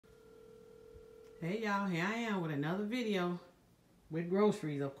Hey y'all, here I am with another video with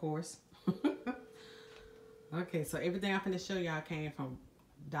groceries, of course. Okay, so everything I'm going to show y'all came from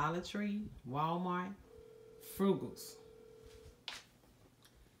Dollar Tree, Walmart, Frugals.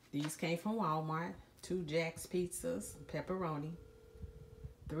 These came from Walmart. 2 Jack's pizzas, pepperoni,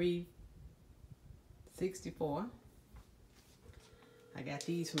 $3.64. I got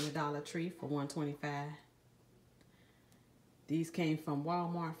these from the Dollar Tree for $1.25. These came from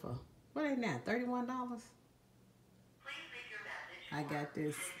Walmart for, what are they now, $31? I got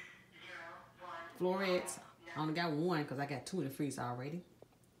this florets. I only got one because I got 2 in the freezer already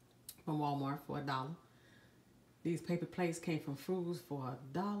from Walmart for $1. These paper plates came from Frugals for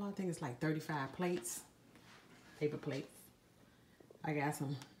 $1. I think it's like 35 plates, paper plates. I got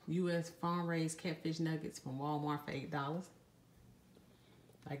some U.S. farm-raised catfish nuggets from Walmart for $8.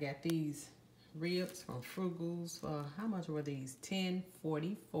 I got these ribs from Frugals for, how much were these?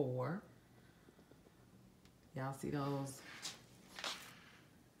 $10.44. Y'all see those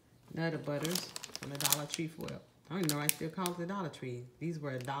Nutter Butters from the Dollar Tree for, I don't even know I still call it the Dollar Tree. These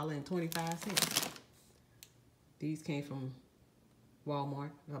were $1.25. These came from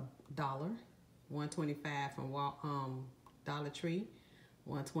Walmart, $1. $1.25 from Dollar Tree,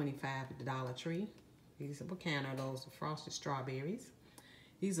 $1.25 at the Dollar Tree. These are, what kind are those? The frosted strawberries.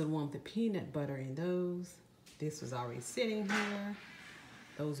 These are the ones with the peanut butter in those. This was already sitting here.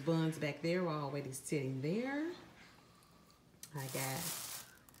 Those buns back there were already sitting there. I got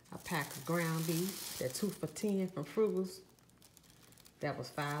a pack of ground beef. They're 2 for $10 from Frugals. That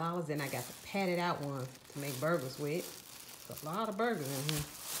was $5. Then I got the patted out one to make burgers with. There's a lot of burgers in here.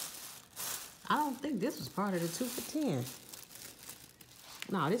 I don't think this was part of the 2 for $10.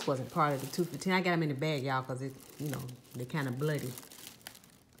 No, this wasn't part of the 2 for $10. I got them in the bag, y'all, because it, you know, they're kind of bloody.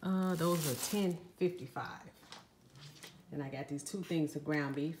 Those are $10.55. And I got these 2 things of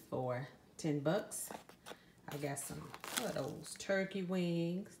ground beef for $10. I got some of those turkey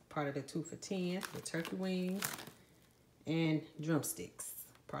wings, part of the 2 for $10, the turkey wings, and drumsticks,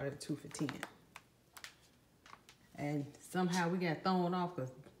 part of the 2 for $10. And somehow we got thrown off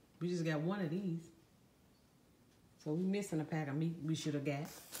because we just got one of these. So we missing a pack of meat we should have got.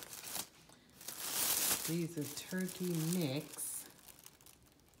 These are turkey necks.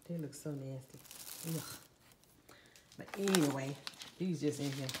 They look so nasty. Ugh. But anyway, these just in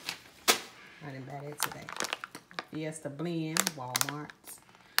here. I didn't buy that today. Fiesta Blend, Walmart,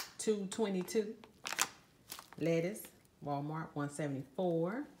 $2.22. Lettuce, Walmart,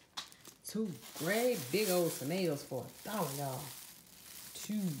 $1.74. 2 great big old tomatoes for $1, y'all.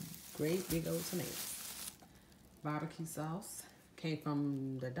 2 great big old tomatoes. Barbecue sauce came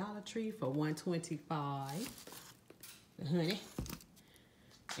from the Dollar Tree for $1.25. The honey.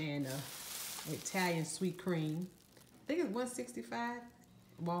 And Italian sweet cream. I think it's $1.65.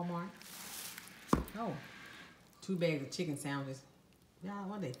 Walmart. Oh, 2 bags of chicken sandwiches. Y'all,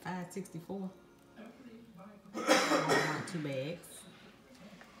 what are they? $5.64. Walmart, 2 bags.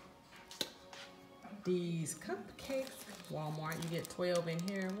 These cupcakes, Walmart. You get 12 in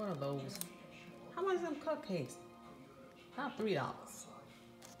here. What are those? How much are them cupcakes? About $3.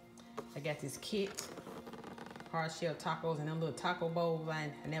 I got this kit. Hard shell tacos and them little taco bowls. I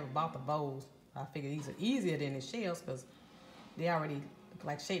never bought the bowls. I figured these are easier than the shells because they already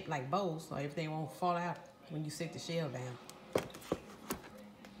like shaped like bowls, so everything won't fall out when you sit the shell down.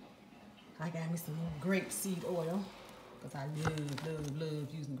 I got me some grapeseed oil because I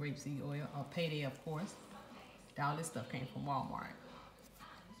love using grapeseed oil. Payday, of course. All this stuff came from Walmart.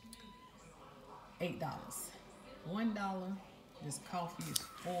 $8. $1. This coffee is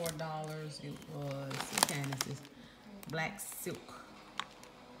 $4. It was, what kind is this? Black Silk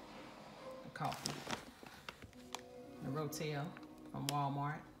coffee. The Rotel from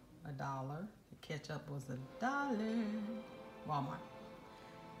Walmart, $1. The ketchup was $1. Walmart.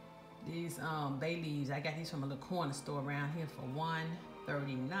 These bay leaves, I got these from a little corner store around here for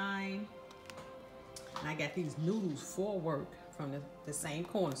 $1.39. And I got these noodles for work from the same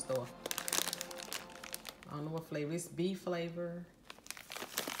corner store. I don't know what flavor. It's beef flavor.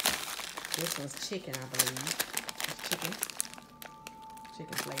 This one's chicken, I believe. It's chicken.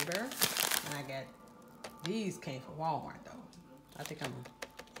 Chicken flavor. And I got, these came from Walmart though. I think I'm gonna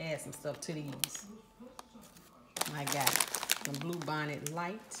add some stuff to these. I got some Blue Bonnet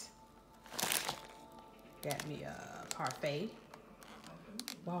Light. Got me a parfait.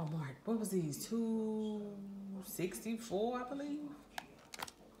 Walmart. What was these? $2.64, I believe.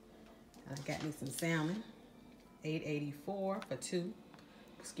 I got me some salmon. $8.84 for 2.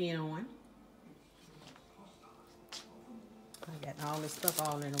 Skin on. I got all this stuff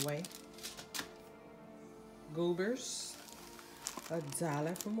all in the way. Goobers,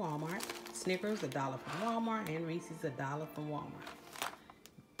 $1 from Walmart. Snickers, $1 from Walmart, and Reese's, $1 from Walmart.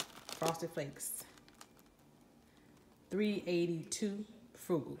 Frosted Flakes, $3.82.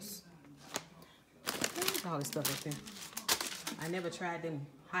 Frugals. Look at all this stuff that's in. I never tried them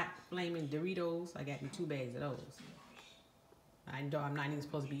hot flaming Doritos. I got me 2 bags of those. I know I'm not even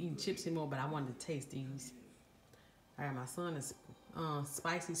supposed to be eating chips anymore, but I wanted to taste these. I got my son a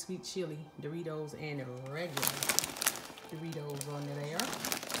spicy sweet chili Doritos and the regular Doritos on there.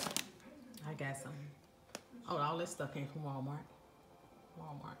 I got some. Oh, all this stuff came from Walmart.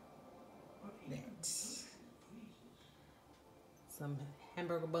 That. Some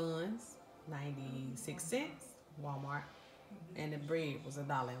hamburger buns, 96 cents, Walmart. And the bread was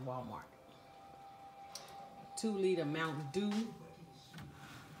 $1 in Walmart. 2-liter Mountain Dew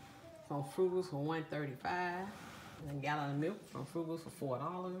from Frugals for $1.35. And a gallon of milk from Frugals for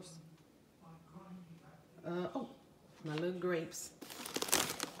 $4. Oh, my little grapes.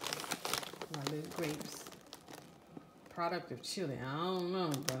 Product of Chile. I don't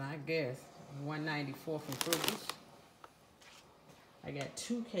know, but I guess $1.94 from Frugals. I got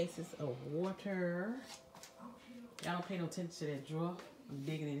 2 cases of water. Y'all don't pay no attention to that drawer. I'm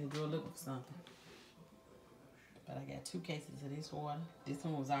digging in the drawer looking for something. But I got 2 cases of this water. This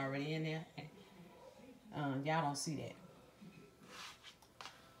one was already in there. Y'all don't see that.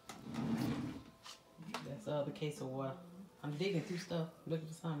 That's the other case of water. I'm digging through stuff, looking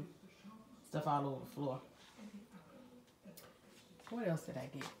for something. Stuff all over the floor. What else did I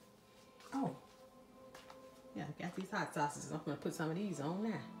get? Oh. Yeah, I got these hot sauces. I'm going to put some of these on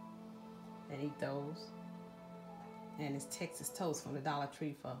now. And eat those. And it's Texas Toast from the Dollar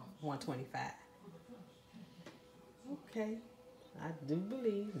Tree for $1.25. Okay. I do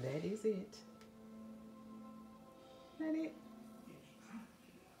believe that is it. That it?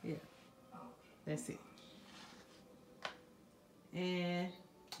 Yeah. That's it. And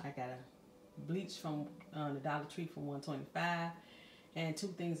I got a bleach from the Dollar Tree for $1.25. And 2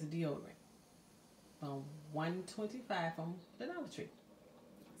 things of deodorant. From $1.25 from the Dollar Tree.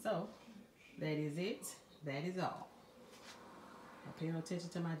 So, that is it. That is all. I'm paying attention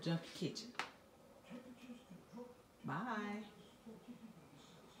to my junky kitchen. Bye.